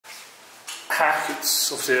Hack,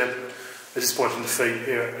 it's obviously a disappointing defeat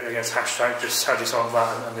here against Hashtag. Just how do you start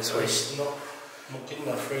that and this week? It's not good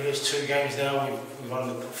enough really. There's 2 games now, we've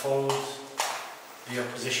underperformed. The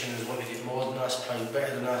opposition has wanted it more than us, played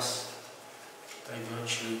better than us. They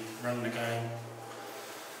virtually run the game.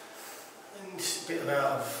 And it's a bit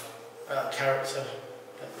out of character.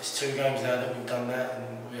 There's 2 games now that we've done that,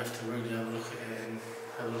 and we have to really have a look at it and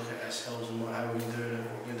have a look at ourselves and how we're going to do it and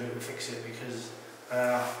what we're going to do to fix it, because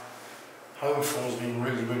home form's been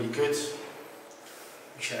really, really good,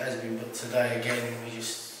 which it has been, but today again it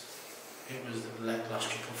was a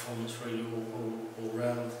lacklustre performance really all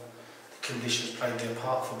round. The conditions played their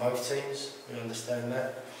part for both teams, we understand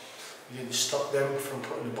that. We didn't stop them from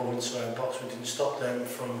putting the ball into our box, we didn't stop them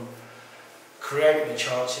from creating a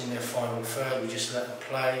chance in their final third. We just let them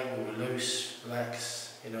play, we were loose, relaxed.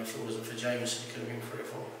 You know, if it wasn't for Jameson, it could have been 3 or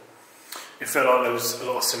 4. It felt like there was a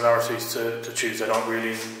lot of similarities to Tuesday night,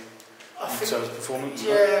 really, in terms of performance.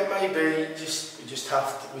 Yeah, maybe.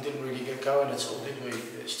 We didn't really get going at all, did we?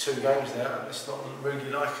 It's 2 games now, and it's not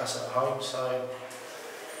really like us at home. So,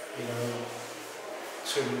 you know,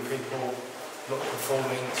 too many people not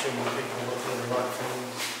performing, too many people not doing the right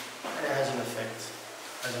things, and it has an effect.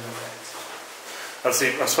 I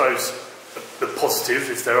suppose the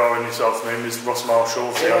positive, if there are any this afternoon, is Ross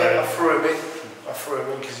Marshall. Yeah, I threw him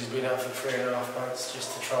in because he's been out for 3.5 months,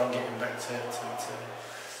 just to try and get him back to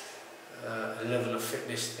a level of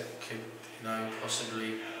fitness that could, you know,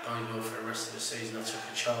 possibly bode well for the rest of the season. I took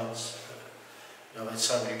a chance. You know, I've had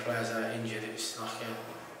so many players out injured, it's like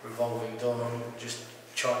a revolving door. I'm just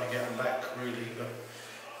trying to get them back, really, but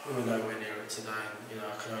we were nowhere near it today. And, you know,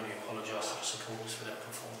 I can only apologise to the supporters for that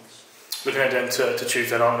performance. Looking ahead then to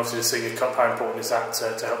Tuesday night, obviously the Senior Cup, how important is that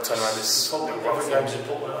to help turn around this? Every game's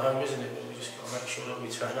important at home, isn't it? But we just got to make sure that we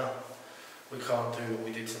turn up. We can't do what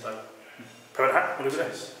we did today. Perfect. What do you